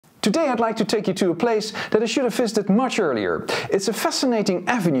Today I'd like to take you to a place that I should have visited much earlier. It's a fascinating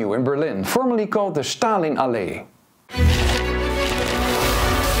avenue in Berlin, formerly called the Stalinallee.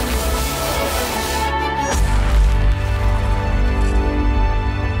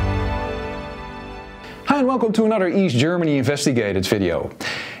 Hi and welcome to another East Germany Investigated video.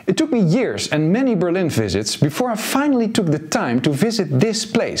 It took me years and many Berlin visits before I finally took the time to visit this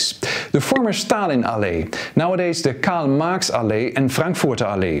place, the former Stalinallee, nowadays the Karl-Marx-Allee and Frankfurter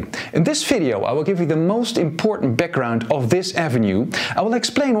Allee. In this video I will give you the most important background of this avenue. I will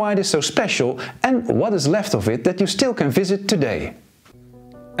explain why it is so special and what is left of it that you still can visit today.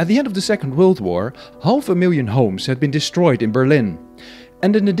 At the end of the Second World War, 500,000 homes had been destroyed in Berlin,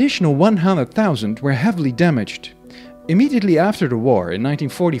 and an additional 100,000 were heavily damaged. Immediately after the war, in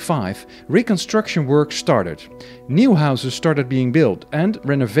 1945, reconstruction work started. New houses started being built and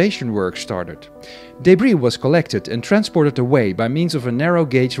renovation work started. Debris was collected and transported away by means of a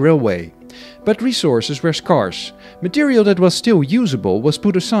narrow-gauge railway. But resources were scarce. Material that was still usable was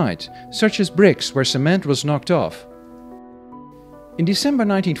put aside, such as bricks where cement was knocked off. In December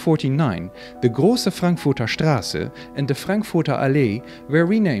 1949, the Große Frankfurter Straße and the Frankfurter Allee were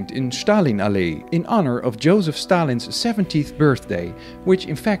renamed in Stalinallee in honor of Joseph Stalin's 70th birthday, which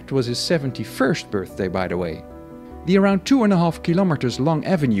in fact was his 71st birthday, by the way. The around 2.5 kilometers long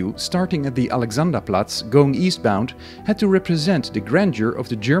avenue, starting at the Alexanderplatz, going eastbound, had to represent the grandeur of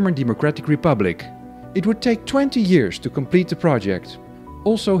the German Democratic Republic. It would take 20 years to complete the project.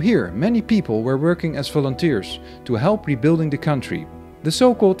 Also here, many people were working as volunteers to help rebuilding the country, the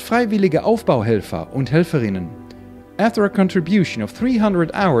so-called Freiwillige Aufbauhelfer und Helferinnen. After a contribution of 300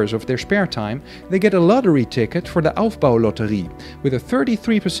 hours of their spare time, they get a lottery ticket for the Aufbaulotterie, with a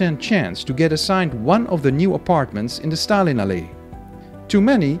 33% chance to get assigned one of the new apartments in the Stalinallee. To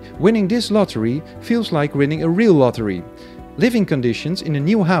many, winning this lottery feels like winning a real lottery. Living conditions in the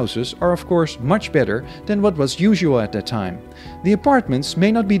new houses are of course much better than what was usual at that time. The apartments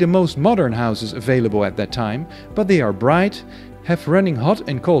may not be the most modern houses available at that time, but they are bright, have running hot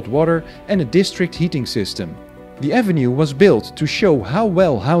and cold water and a district heating system. The avenue was built to show how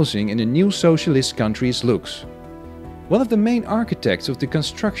well housing in the new socialist countries looks. One of the main architects of the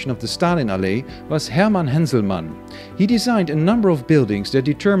construction of the Stalinallee was Hermann Henselmann. He designed a number of buildings that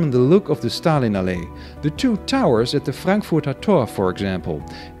determined the look of the Stalinallee. The two towers at the Frankfurter Tor, for example,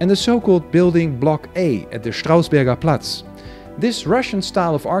 and the so-called building Block A at the Strausberger Platz. This Russian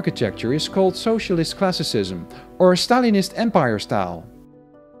style of architecture is called socialist classicism, or Stalinist empire style.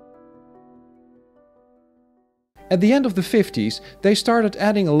 At the end of the 50s, they started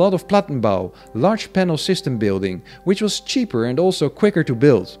adding a lot of Plattenbau, large panel system building, which was cheaper and also quicker to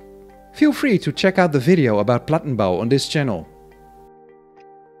build. Feel free to check out the video about Plattenbau on this channel.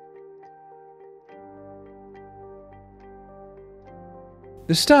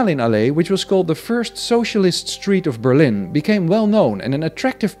 The Stalinallee, which was called the first socialist street of Berlin, became well known and an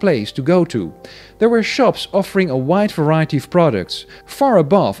attractive place to go to. There were shops offering a wide variety of products, far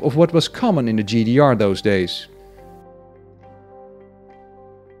above of what was common in the GDR those days.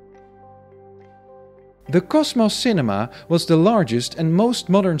 The Cosmos Cinema was the largest and most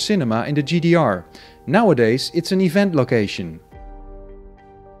modern cinema in the GDR. Nowadays it's an event location.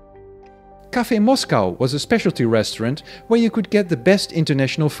 Café Moscow was a specialty restaurant where you could get the best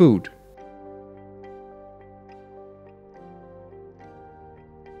international food.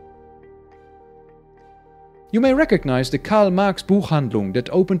 You may recognize the Karl Marx Buchhandlung that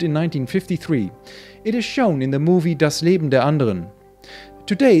opened in 1953. It is shown in the movie Das Leben der anderen.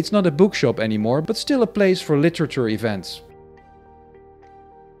 Today it's not a bookshop anymore, but still a place for literature events.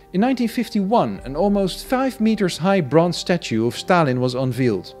 In 1951, an almost 5 meters high bronze statue of Stalin was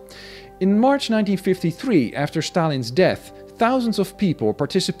unveiled. In March 1953, after Stalin's death, thousands of people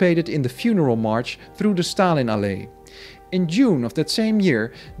participated in the funeral march through the Stalinallee. In June of that same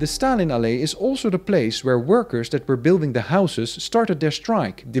year, the Stalinallee is also the place where workers that were building the houses started their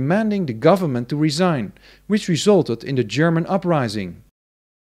strike, demanding the government to resign, which resulted in the German uprising.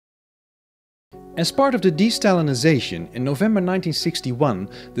 As part of the de-Stalinization, in November 1961,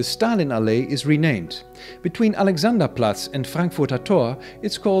 the Stalinallee is renamed. Between Alexanderplatz and Frankfurter Tor,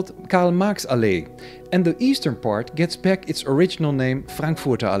 it's called Karl-Marx-Allee, and the eastern part gets back its original name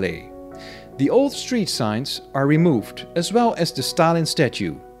Frankfurter Allee. The old street signs are removed, as well as the Stalin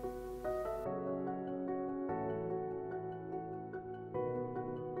statue.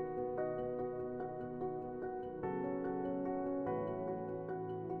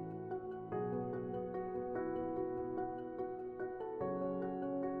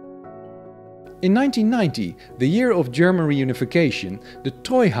 In 1990, the year of German reunification, the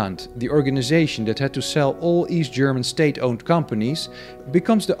Treuhand, the organization that had to sell all East German state-owned companies,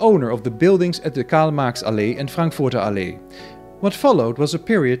 becomes the owner of the buildings at the Karl-Marx-Allee and Frankfurter Allee. What followed was a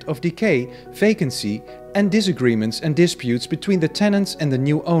period of decay, vacancy and disagreements and disputes between the tenants and the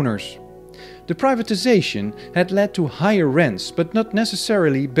new owners. The privatization had led to higher rents, but not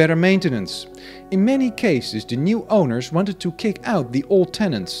necessarily better maintenance. In many cases, the new owners wanted to kick out the old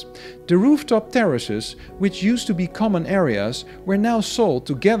tenants. The rooftop terraces, which used to be common areas, were now sold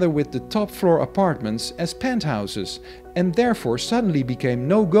together with the top floor apartments as penthouses, and therefore suddenly became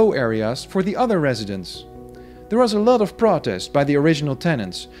no-go areas for the other residents. There was a lot of protest by the original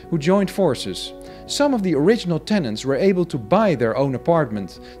tenants, who joined forces. Some of the original tenants were able to buy their own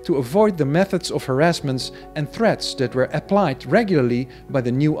apartment to avoid the methods of harassments and threats that were applied regularly by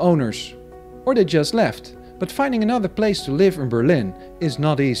the new owners. Or they just left, but finding another place to live in Berlin is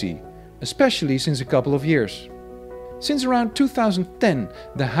not easy, especially since a couple of years. Since around 2010,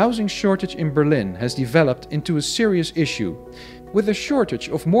 the housing shortage in Berlin has developed into a serious issue. With a shortage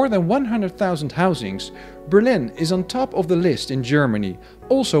of more than 100,000 housings, Berlin is on top of the list in Germany,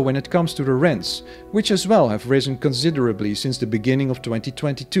 also when it comes to the rents, which as well have risen considerably since the beginning of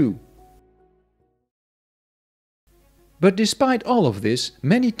 2022. But despite all of this,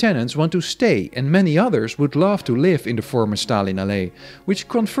 many tenants want to stay and many others would love to live in the former Stalinallee, which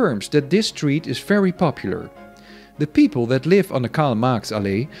confirms that this street is very popular. The people that live on the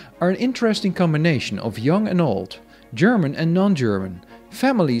Karl-Marx-Allee are an interesting combination of young and old, German and non-German,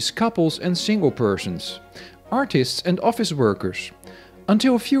 families, couples and single persons, artists and office workers.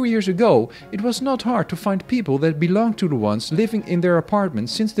 Until a few years ago, it was not hard to find people that belonged to the ones living in their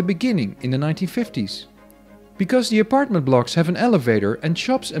apartments since the beginning in the 1950s. Because the apartment blocks have an elevator and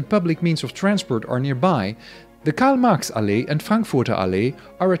shops and public means of transport are nearby, the Karl-Marx-Allee and Frankfurter Allee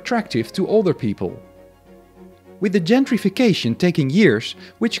are attractive to older people. With the gentrification taking years,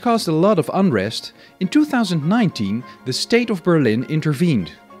 which caused a lot of unrest, in 2019 the state of Berlin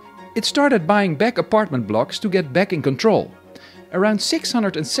intervened. It started buying back apartment blocks to get back in control. Around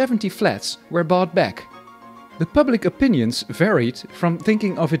 670 flats were bought back. The public opinions varied from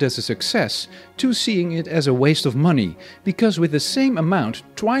thinking of it as a success to seeing it as a waste of money, because with the same amount,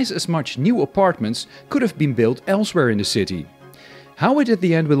 twice as much new apartments could have been built elsewhere in the city. How it at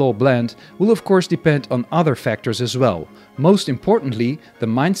the end will all blend will of course depend on other factors as well, most importantly the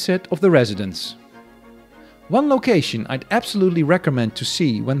mindset of the residents. One location I'd absolutely recommend to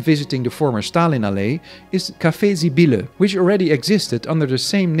see when visiting the former Stalinallee is Café Sibylle, which already existed under the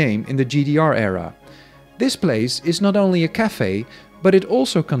same name in the GDR era. This place is not only a cafe, but it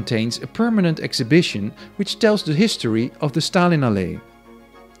also contains a permanent exhibition which tells the history of the Stalinallee.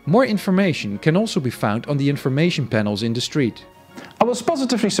 More information can also be found on the information panels in the street. I was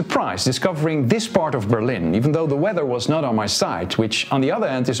positively surprised discovering this part of Berlin, even though the weather was not on my side, which on the other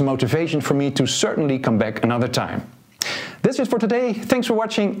hand is a motivation for me to certainly come back another time. That's it for today, thanks for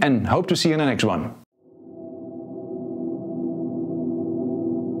watching and hope to see you in the next one.